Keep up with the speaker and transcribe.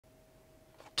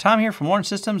Tom here from Lawrence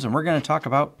Systems, and we're going to talk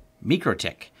about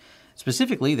MikroTik.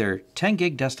 Specifically, their 10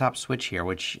 gig desktop switch here,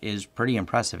 which is pretty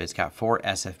impressive. It's got 4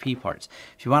 SFP ports.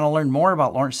 If you want to learn more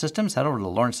about Lawrence Systems, head over to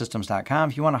lawrencesystems.com.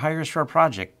 If you want to hire us for a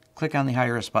project, click on the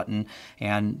Hire Us button,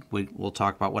 and we'll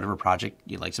talk about whatever project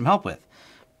you'd like some help with.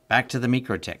 Back to the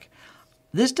MikroTik.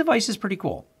 This device is pretty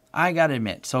cool, I gotta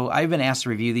admit. So I've been asked to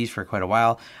review these for quite a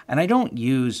while, and I don't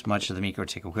use much of the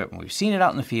MikroTik equipment. We've seen it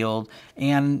out in the field,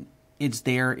 and it's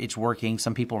there, it's working.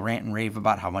 Some people rant and rave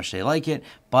about how much they like it,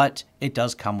 but it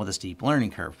does come with a steep learning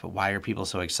curve. But why are people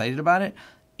so excited about it?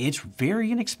 It's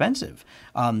very inexpensive.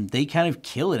 They kind of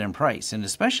kill it in price, and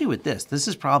especially with this. This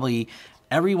is probably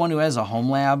everyone who has a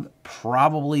home lab,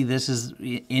 probably this is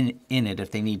in it if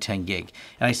they need 10 gig.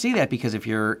 And I say that because if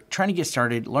you're trying to get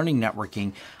started learning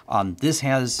networking, this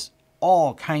has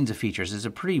all kinds of features. There's a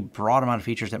pretty broad amount of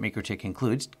features that MikroTik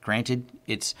includes. Granted,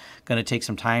 it's going to take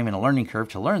some time and a learning curve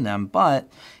to learn them, but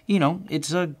you know,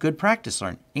 it's a good practice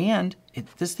learn. And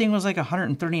this thing was like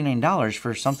 $139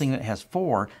 for something that has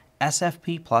 4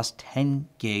 SFP plus 10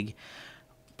 gig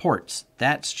ports.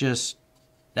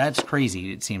 That's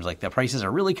crazy. It seems like the prices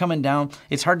are really coming down.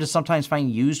 It's hard to sometimes find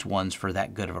used ones for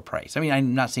that good of a price. I mean,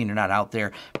 I'm not saying they're not out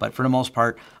there, but for the most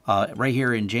part, right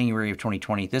here in January of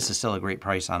 2020, this is still a great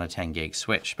price on a 10 gig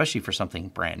switch, especially for something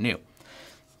brand new.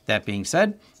 That being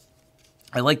said,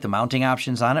 I like the mounting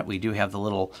options on it. We do have the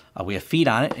little, we have feet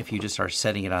on it if you just are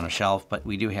setting it on a shelf, but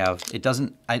we do have, it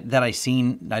doesn't, I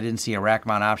didn't see a rack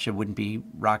mount option. Wouldn't be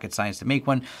rocket science to make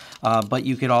one, but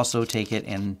you could also take it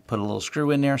and put a little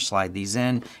screw in there, slide these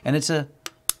in, and it's a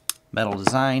metal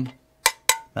design,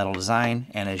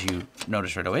 and as you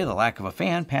notice right away, the lack of a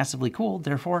fan, passively cooled,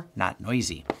 therefore not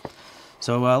noisy.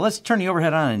 So let's turn the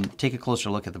overhead on and take a closer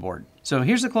look at the board. So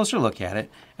here's a closer look at it,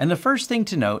 and the first thing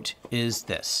to note is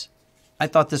this. I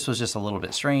thought this was just a little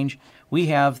bit strange. We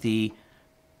have the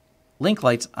link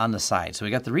lights on the side. So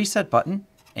we got the reset button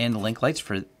and the link lights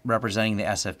for representing the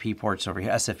SFP ports over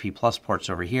here, SFP plus ports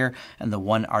over here, and the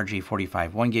one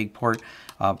RJ45 1G port,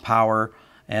 power,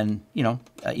 and you know,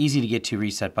 easy to get to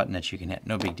reset button that you can hit.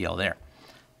 No big deal there.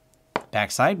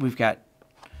 Backside, we've got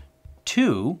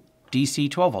 2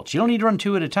 DC 12 volts. You don't need to run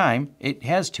 2 at a time. It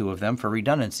has 2 of them for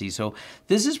redundancy. So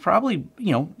this is probably,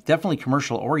 you know, definitely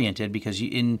commercial oriented, because you,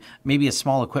 in maybe a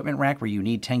small equipment rack where you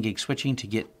need 10 gig switching to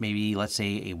get maybe, let's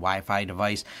say, a Wi-Fi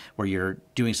device where you're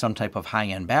doing some type of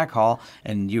high-end backhaul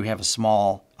and you have a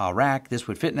small rack, this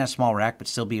would fit in that small rack but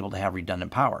still be able to have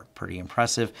redundant power. Pretty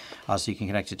impressive. So you can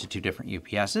connect it to 2 different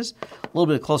UPSs. A little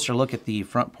bit closer look at the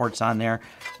front ports on there,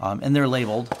 and they're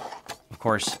labeled, of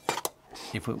course.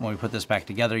 When we put this back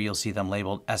together, you'll see them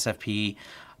labeled SFP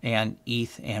and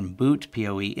ETH and boot,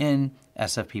 PoE in,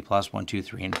 SFP plus 1, 2,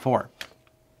 3, and 4.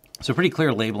 So pretty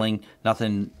clear labeling,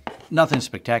 nothing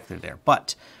spectacular there.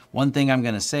 But one thing I'm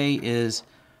going to say is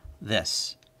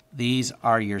this. These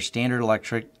are your standard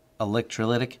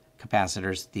electrolytic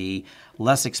capacitors, the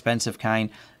less expensive kind.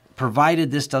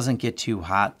 Provided this doesn't get too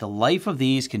hot, the life of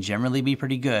these can generally be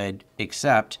pretty good,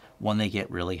 except when they get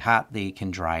really hot, they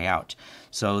can dry out.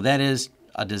 So that is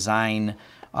a design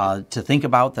to think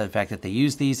about, the fact that they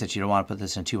use these, that you don't want to put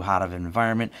this in too hot of an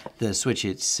environment. The switch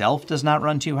itself does not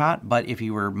run too hot, but if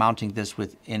you were mounting this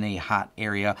within a hot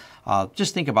area,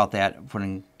 just think about that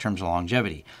in terms of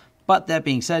longevity. But that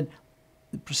being said,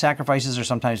 sacrifices are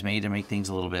sometimes made to make things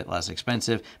a little bit less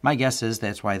expensive. My guess is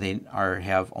that's why they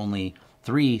have only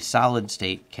 3 solid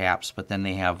state caps, but then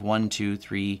they have 1, 2,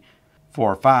 3,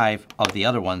 4, 5 of the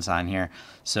other ones on here.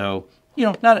 So, you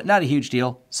know, not a huge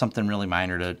deal, something really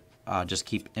minor to just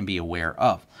keep and be aware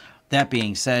of. That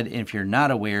being said, if you're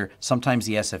not aware, sometimes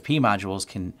the SFP modules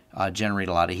can generate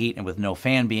a lot of heat, and with no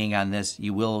fan being on this,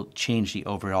 you will change the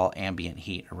overall ambient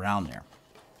heat around there.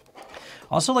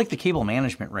 Also like the cable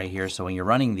management right here, so when you're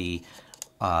running the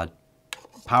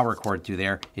power cord through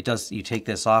there, you take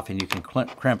this off and you can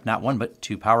crimp not 1 but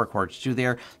 2 power cords through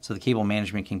there, so the cable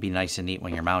management can be nice and neat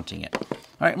when you're mounting it.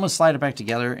 All right, I'm going to slide it back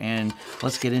together and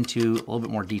let's get into a little bit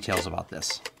more details about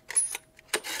this.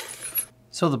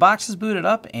 So the box is booted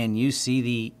up and you see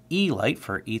the E light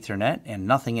for Ethernet and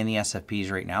nothing in the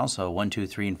SFPs right now. So 1, 2,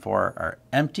 3, and 4 are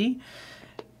empty.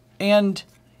 And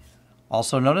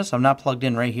also notice I'm not plugged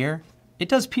in right here. It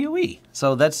does PoE,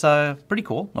 so that's pretty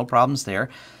cool. No problems there.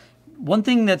 One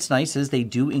thing that's nice is they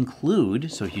do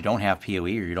include, so if you don't have PoE or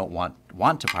you don't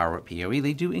want to power with PoE,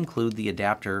 they do include the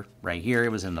adapter right here.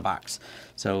 It was in the box.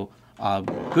 So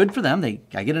good for them.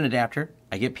 I get an adapter,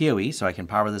 I get PoE, so I can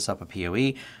power this up with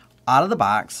PoE. Out of the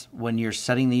box, when you're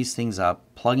setting these things up,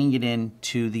 plugging it in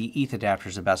to the ETH adapter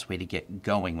is the best way to get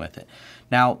going with it.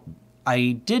 Now,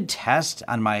 I did test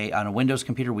on a Windows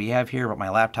computer we have here, but my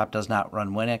laptop does not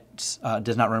run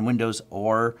Windows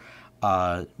or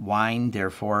Wine,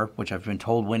 therefore, which I've been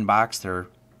told Winbox, their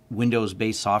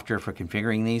Windows-based software for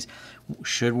configuring these,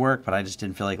 should work, but I just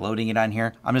didn't feel like loading it on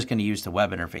here. I'm just going to use the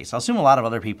web interface. I'll assume a lot of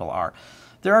other people are.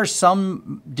 There are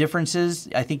some differences.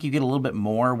 I think you get a little bit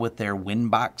more with their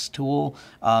Winbox tool,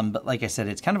 but like I said,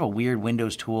 it's kind of a weird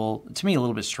Windows tool. To me, a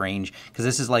little bit strange, because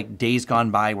this is like days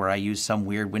gone by where I use some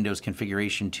weird Windows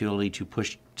configuration tool to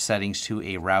push settings to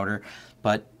a router.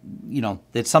 But, you know,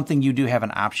 it's something you do have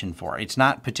an option for. It's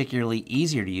not particularly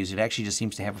easier to use. It actually just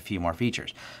seems to have a few more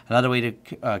features. Another way to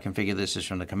configure this is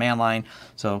from the command line.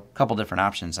 So a couple different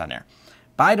options on there.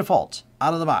 By default,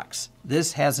 out of the box,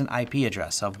 this has an IP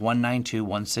address of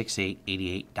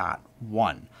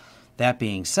 192.168.88.1. That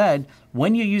being said,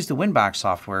 when you use the Winbox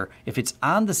software, if it's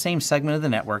on the same segment of the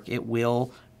network, it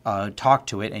will talk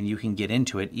to it and you can get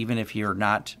into it even if you're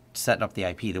not setting up the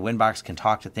IP. The Winbox can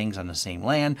talk to things on the same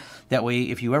LAN. That way,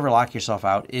 if you ever lock yourself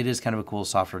out, it is kind of a cool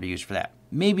software to use for that.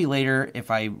 Maybe later, if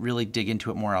I really dig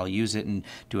into it more, I'll use it and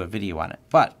do a video on it.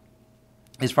 But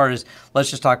as far as, let's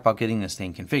just talk about getting this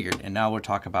thing configured. And now we'll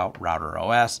talk about Router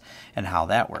OS and how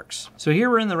that works. So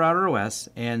here we're in the Router OS,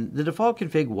 and the default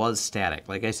config was static.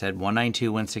 Like I said,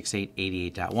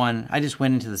 192.168.88.1. I just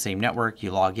went into the same network. You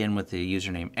log in with the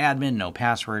username admin, no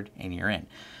password, and you're in.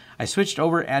 I switched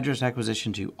over address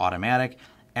acquisition to automatic,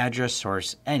 address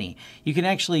source any. You can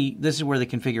actually, this is where the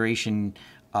configuration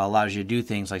allows you to do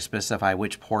things like specify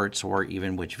which ports or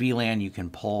even which VLAN you can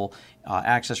pull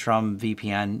access from,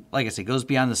 VPN. Like I said, it goes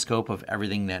beyond the scope of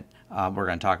everything that we're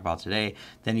going to talk about today.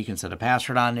 Then you can set a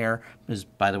password on there. Because,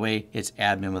 by the way, it's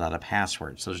admin without a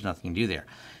password, so there's nothing to do there.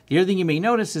 The other thing you may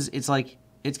notice is it's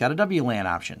got a WLAN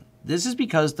option. This is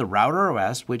because the Router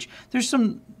OS, which there's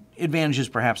some advantages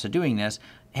perhaps of doing this,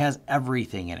 has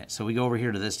everything in it. So we go over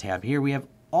here to this tab here. We have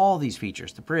all these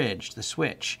features: the bridge, the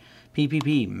switch,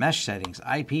 PPP, mesh settings,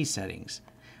 IP settings,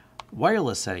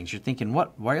 wireless settings. You're thinking,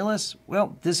 what, wireless?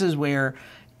 Well, this is where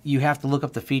you have to look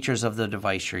up the features of the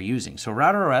device you're using. So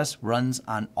Router OS runs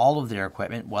on all of their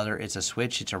equipment, whether it's a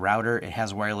switch, it's a router, it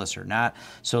has wireless or not.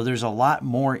 So there's a lot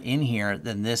more in here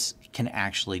than this can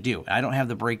actually do. I don't have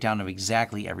the breakdown of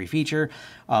exactly every feature.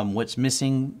 What's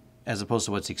missing as opposed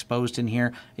to what's exposed in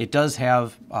here. It does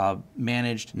have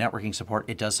managed networking support.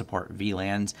 It does support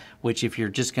VLANs, which if you're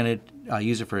just going to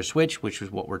use it for a switch, which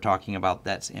is what we're talking about,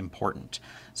 that's important.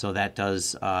 So that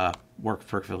does work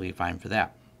perfectly fine for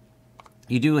that.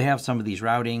 You do have some of these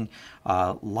routing,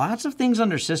 lots of things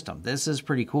under system. This is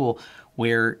pretty cool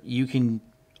where you can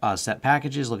set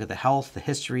packages, look at the health, the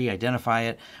history, identify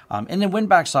it. And then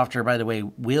Winbox software, by the way,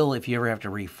 will, if you ever have to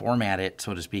reformat it,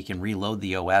 so to speak, and reload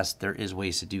the OS, there is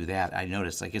ways to do that. I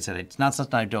noticed, like I said, it's not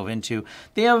something I've dove into.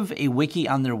 They have a wiki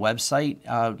on their website,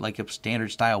 like a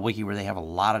standard style wiki where they have a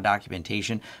lot of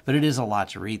documentation, but it is a lot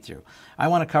to read through. I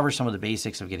want to cover some of the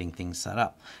basics of getting things set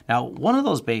up. Now, one of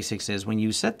those basics is when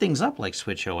you set things up like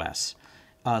Switch OS,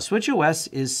 Switch OS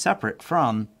is separate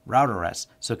from Router OS.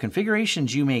 So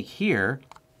configurations you make here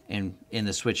in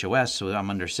the Switch OS, so I'm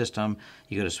under System,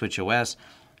 you go to Switch OS,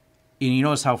 and you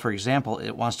notice how, for example,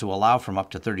 it wants to allow from up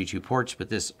to 32 ports, but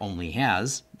this only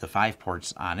has the 5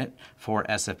 ports on it, 4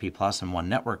 SFP plus and 1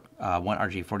 network, 1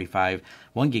 RJ45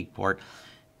 1G port.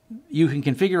 You can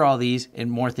configure all these, and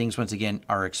more things, once again,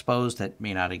 are exposed that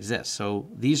may not exist. So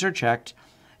these are checked,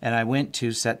 and I went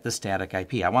to set the static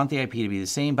IP. I want the IP to be the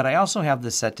same, but I also have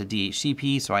this set to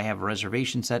DHCP, so I have a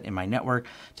reservation set in my network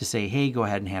to say, hey, go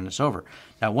ahead and hand this over.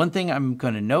 Now, one thing I'm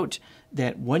going to note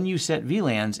that when you set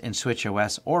VLANs in Switch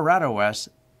OS or Router OS,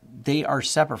 they are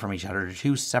separate from each other. They're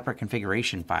 2 separate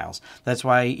configuration files. That's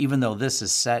why even though this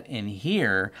is set in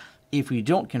here, if we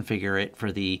don't configure it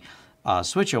for the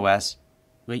Switch OS,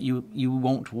 it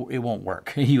won't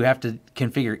work. You have to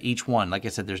configure each one. Like I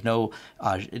said, there's no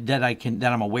that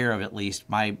I'm aware of, at least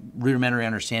my rudimentary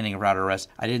understanding of Router OS.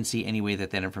 I didn't see any way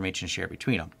that information is shared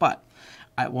between them. But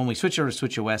when we switch over to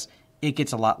Switch OS, it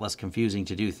gets a lot less confusing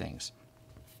to do things.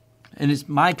 And it's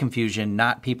my confusion,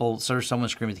 not people, someone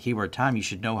screaming at the keyboard, Tom, you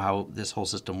should know how this whole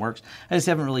system works. I just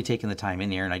haven't really taken the time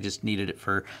in here, and I just needed it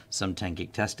for some 10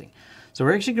 gig testing. So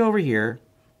we're actually going over here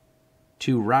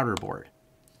to Router Board.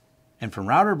 And from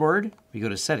Router Board, we go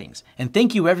to Settings. And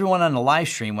thank you everyone on the live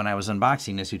stream when I was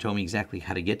unboxing this who told me exactly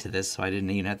how to get to this, so I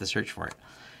didn't even have to search for it.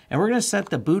 And we're going to set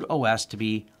the boot OS to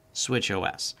be Switch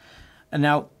OS. And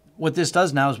now, what this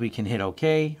does now is we can hit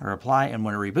OK or apply, and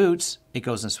when it reboots, it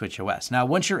goes in Switch OS. Now,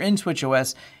 once you're in Switch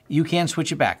OS, you can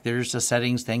switch it back. There's a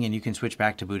settings thing, and you can switch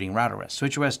back to booting Route OS.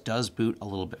 Switch OS does boot a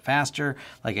little bit faster,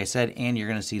 like I said, and you're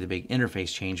going to see the big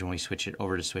interface change when we switch it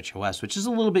over to Switch OS, which is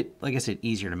a little bit, like I said,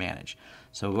 easier to manage.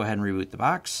 So we'll go ahead and reboot the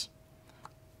box.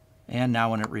 And now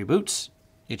when it reboots,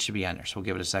 it should be on there. So we'll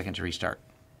give it a second to restart.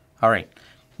 All right.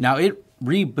 Now it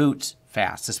reboots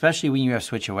fast, especially when you have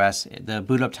Switch OS. The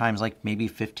boot up time is like maybe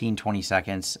 15, 20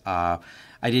 seconds. I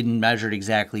didn't measure it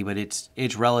exactly, but it's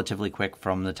relatively quick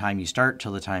from the time you start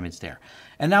till the time it's there.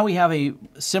 And now we have a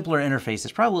simpler interface.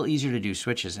 It's probably a little easier to do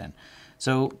switches in.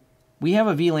 So we have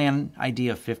a VLAN ID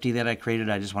of 50 that I created.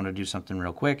 I just want to do something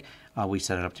real quick. We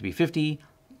set it up to be 50.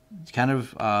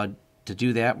 To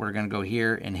do that, we're going to go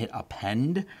here and hit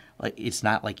append. Like, it's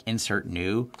not like insert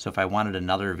new. So if I wanted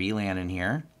another VLAN in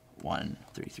here,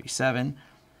 1337,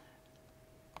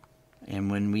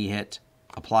 and when we hit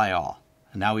apply all,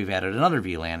 and now we've added another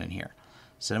VLAN in here.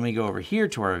 So then we go over here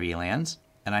to our VLANs,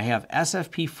 and I have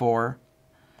SFP4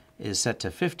 is set to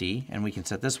 50, and we can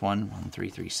set this one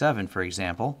 1337, for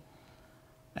example,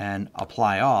 and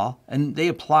apply all, and they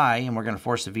apply, and we're going to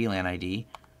force a VLAN ID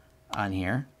on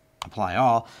here. Apply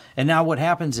all. And now what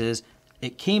happens is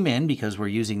it came in because we're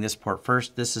using this port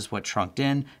first. This is what trunked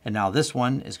in. And now this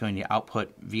one is going to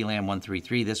output VLAN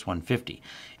 133, this one 50.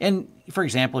 And for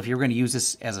example, if you're going to use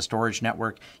this as a storage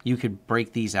network, you could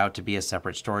break these out to be a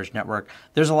separate storage network.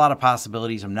 There's a lot of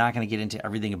possibilities. I'm not going to get into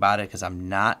everything about it because I'm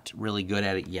not really good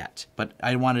at it yet. But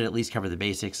I wanted to at least cover the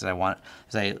basics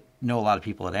as I know a lot of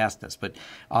people had asked this. But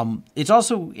it's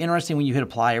also interesting when you hit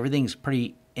apply, everything's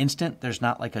pretty instant. There's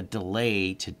not like a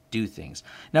delay to do things.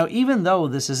 Now, even though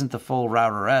this isn't the full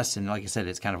router OS, and like I said,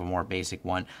 it's kind of a more basic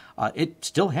one, it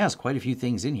still has quite a few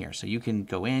things in here. So you can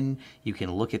go in, you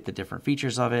can look at the different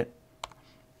features of it.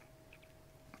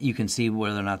 You can see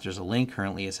whether or not there's a link.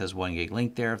 Currently it says 1 gig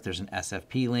link there. If there's an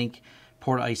SFP link,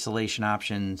 port isolation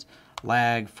options,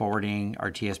 lag, forwarding,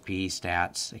 RTSP,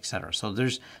 stats, etc. So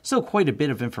there's still quite a bit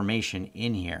of information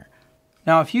in here.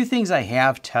 Now, a few things I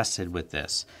have tested with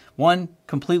this. One,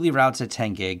 completely routes at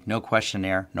 10 gig, no question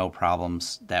there, no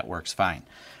problems, that works fine.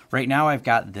 Right now I've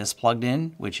got this plugged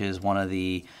in, which is one of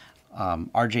the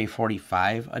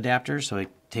RJ45 adapters. So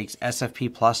it takes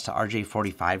SFP plus to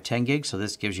RJ45 10 gig. So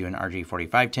this gives you an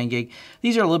RJ45 10 gig.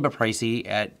 These are a little bit pricey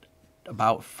at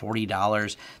about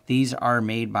 $40. These are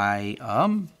made by,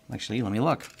 actually, let me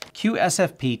look,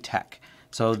 QSFP Tech.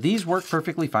 So these work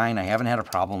perfectly fine. I haven't had a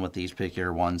problem with these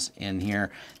particular ones in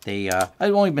here. I've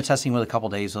only been testing with a couple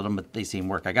days with them, but they seem to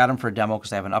work. I got them for a demo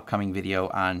because I have an upcoming video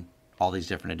on all these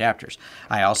different adapters.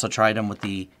 I also tried them with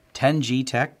the 10G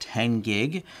Tech 10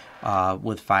 gig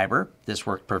with fiber. This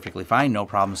worked perfectly fine. No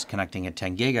problems connecting at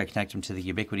 10 gig. I connect them to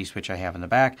the Ubiquiti switch I have in the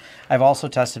back. I've also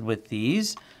tested with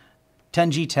these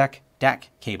 10G Tech DAC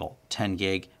cable 10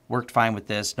 gig. Worked fine with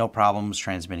this. No problems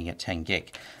transmitting at 10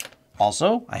 gig.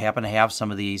 Also, I happen to have some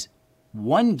of these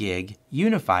 1 gig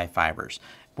UniFi fibers.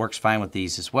 Works fine with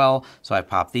these as well. So I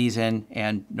pop these in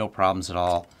and no problems at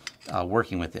all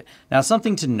working with it. Now,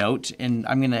 something to note, and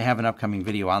I'm going to have an upcoming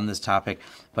video on this topic,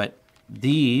 but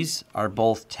these are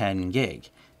both 10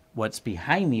 gig. What's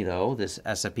behind me though, this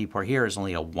SFP port here is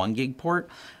only a 1 gig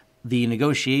port. The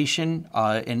negotiation,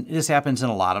 and this happens in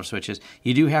a lot of switches,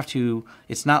 you do have to,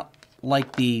 it's not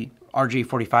like the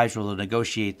RJ45s will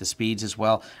negotiate the speeds as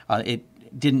well. It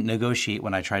didn't negotiate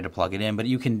when I tried to plug it in, but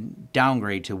you can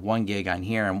downgrade to 1 gig on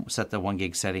here and set the 1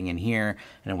 gig setting in here,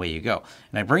 and away you go.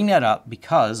 And I bring that up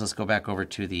because, let's go back over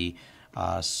to the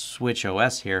Switch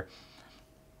OS here.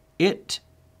 It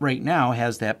right now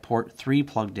has that port 3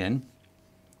 plugged in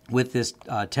with this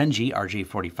 10G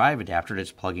RJ45 adapter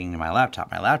that's plugging into my laptop.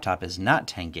 My laptop is not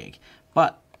 10 gig,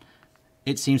 but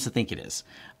it seems to think it is.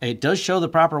 It does show the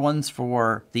proper ones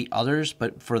for the others,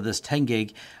 but for this 10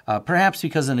 gig, perhaps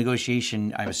because the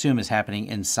negotiation, I assume, is happening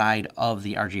inside of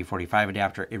the RJ45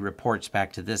 adapter, it reports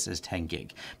back to this as 10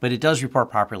 gig. But it does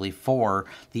report properly for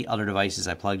the other devices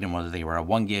I plugged in, whether they were a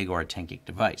 1 gig or a 10 gig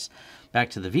device. Back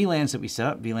to the VLANs that we set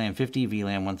up, VLAN 50,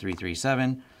 VLAN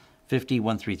 1337, 50,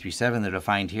 1337, they're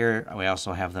defined here. We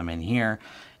also have them in here.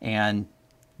 And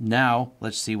now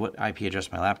let's see what IP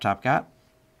address my laptop got.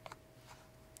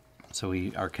 So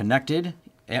we are connected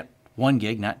at 1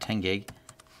 gig, not 10 gig.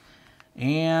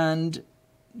 And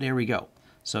there we go.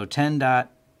 So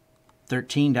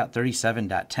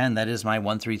 10.13.37.10, that is my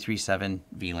 1337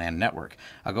 VLAN network.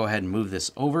 I'll go ahead and move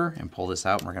this over and pull this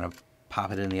out. And we're going to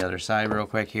pop it in the other side real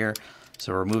quick here.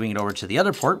 So we're moving it over to the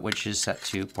other port, which is set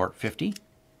to port 50.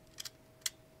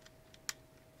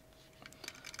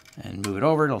 And move it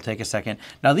over. It'll take a second.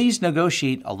 Now these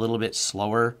negotiate a little bit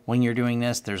slower when you're doing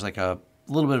this. There's like a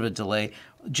little bit of a delay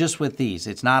just with these.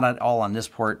 It's not at all on this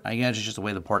port. I guess it's just the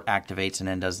way the port activates and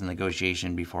then does the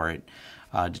negotiation before it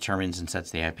determines and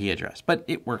sets the IP address. But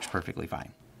it works perfectly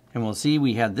fine. And we'll see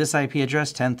we had this IP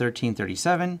address,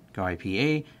 10.13.37, go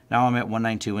IPA. Now I'm at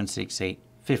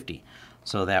 192.168.50.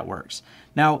 So that works.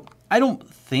 Now, I don't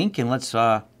think, and let's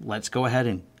go ahead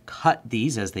and cut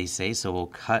these, as they say. So we'll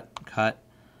cut,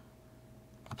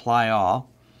 apply all.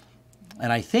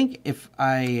 And I think if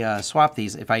I swap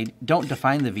these, if I don't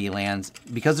define the VLANs,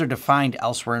 because they're defined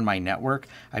elsewhere in my network,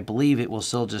 I believe it will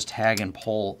still just tag and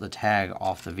pull the tag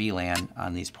off the VLAN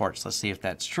on these ports. Let's see if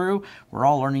that's true. We're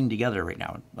all learning together right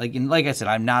now. Like I said,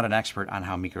 I'm not an expert on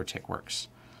how MikroTik works.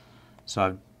 So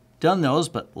I've done those,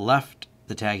 but left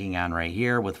the tagging on right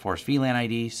here with force VLAN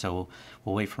ID. So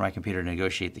we'll wait for my computer to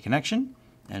negotiate the connection.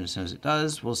 And as soon as it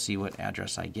does, we'll see what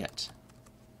address I get.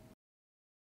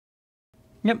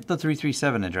 Yep, the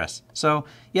 337 address. So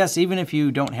yes, even if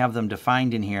you don't have them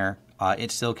defined in here,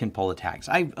 it still can pull the tags.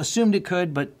 I assumed it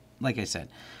could, but like I said,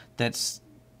 that's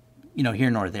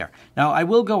here nor there. Now I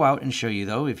will go out and show you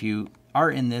though, if you are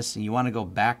in this and you want to go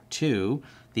back to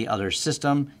the other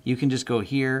system, you can just go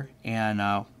here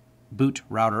and boot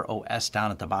router OS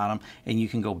down at the bottom, and you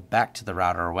can go back to the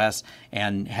router OS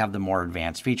and have the more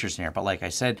advanced features in here. But like I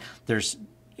said,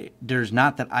 there's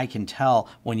not that I can tell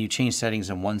when you change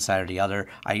settings on one side or the other.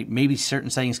 Maybe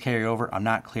certain settings carry over. I'm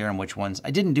not clear on which ones.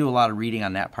 I didn't do a lot of reading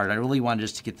on that part. I really wanted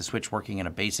just to get the switch working in a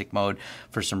basic mode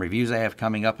for some reviews I have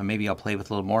coming up, and maybe I'll play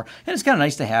with a little more. And it's kind of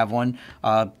nice to have one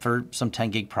for some 10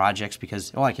 gig projects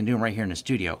because, I can do them right here in the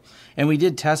studio. And we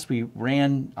did test, we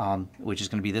ran, which is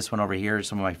going to be this one over here,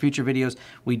 some of my future videos.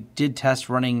 We did test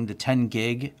running the 10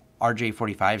 gig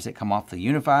RJ45s that come off the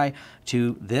UniFi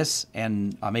to this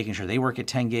and making sure they work at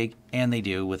 10 gig, and they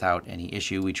do without any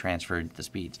issue. We transferred the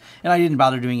speeds. And I didn't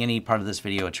bother doing any part of this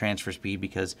video at transfer speed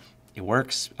because it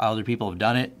works. Other people have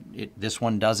done it. This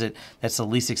one does it. That's the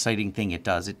least exciting thing it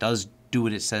does. It does do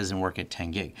what it says and work at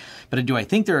 10 gig. But do I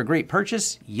think they're a great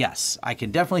purchase? Yes. I can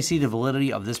definitely see the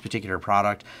validity of this particular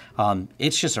product.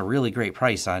 It's just a really great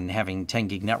price on having 10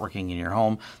 gig networking in your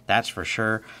home. That's for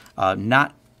sure.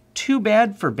 Not too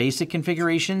bad for basic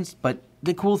configurations, but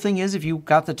the cool thing is if you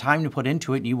got the time to put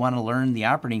into it and you want to learn the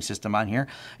operating system on here,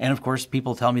 and of course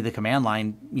people tell me the command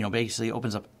line, basically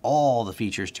opens up all the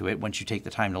features to it once you take the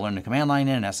time to learn the command line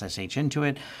and SSH into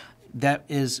it. That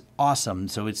is awesome.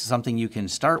 So it's something you can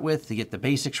start with to get the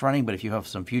basics running, but if you have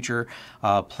some future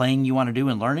playing you want to do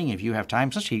and learning, if you have time,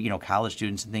 especially college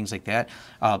students and things like that,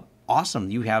 awesome.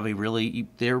 You have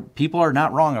people are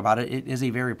not wrong about it. It is a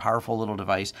very powerful little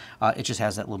device. It just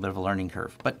has that little bit of a learning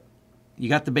curve. But you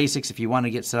got the basics if you want to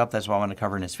get set up. That's what I want to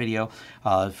cover in this video.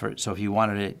 So if you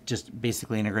wanted to just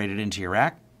basically integrate it into your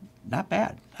rack, not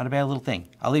bad. Not a bad little thing.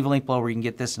 I'll leave a link below where you can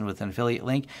get this and with an affiliate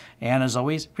link. And as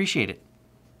always, appreciate it.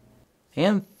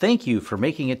 And thank you for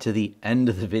making it to the end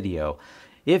of the video.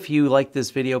 If you like this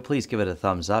video, please give it a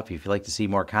thumbs up. If you'd like to see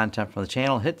more content from the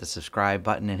channel, hit the subscribe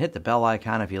button and hit the bell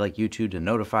icon if you'd like YouTube to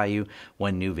notify you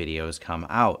when new videos come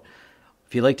out.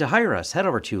 If you'd like to hire us, head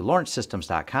over to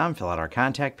lawrencesystems.com, fill out our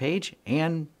contact page,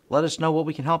 and let us know what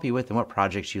we can help you with and what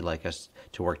projects you'd like us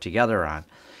to work together on.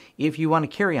 If you want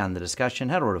to carry on the discussion,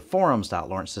 head over to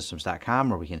forums.lawrencesystems.com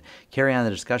where we can carry on the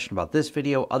discussion about this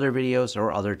video, other videos,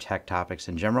 or other tech topics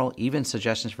in general. Even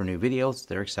suggestions for new videos,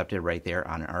 they're accepted right there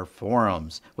on our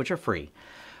forums, which are free.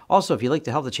 Also, if you'd like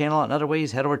to help the channel out in other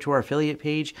ways, head over to our affiliate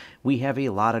page. We have a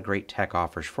lot of great tech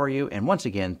offers for you. And once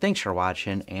again, thanks for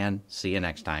watching, and see you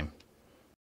next time.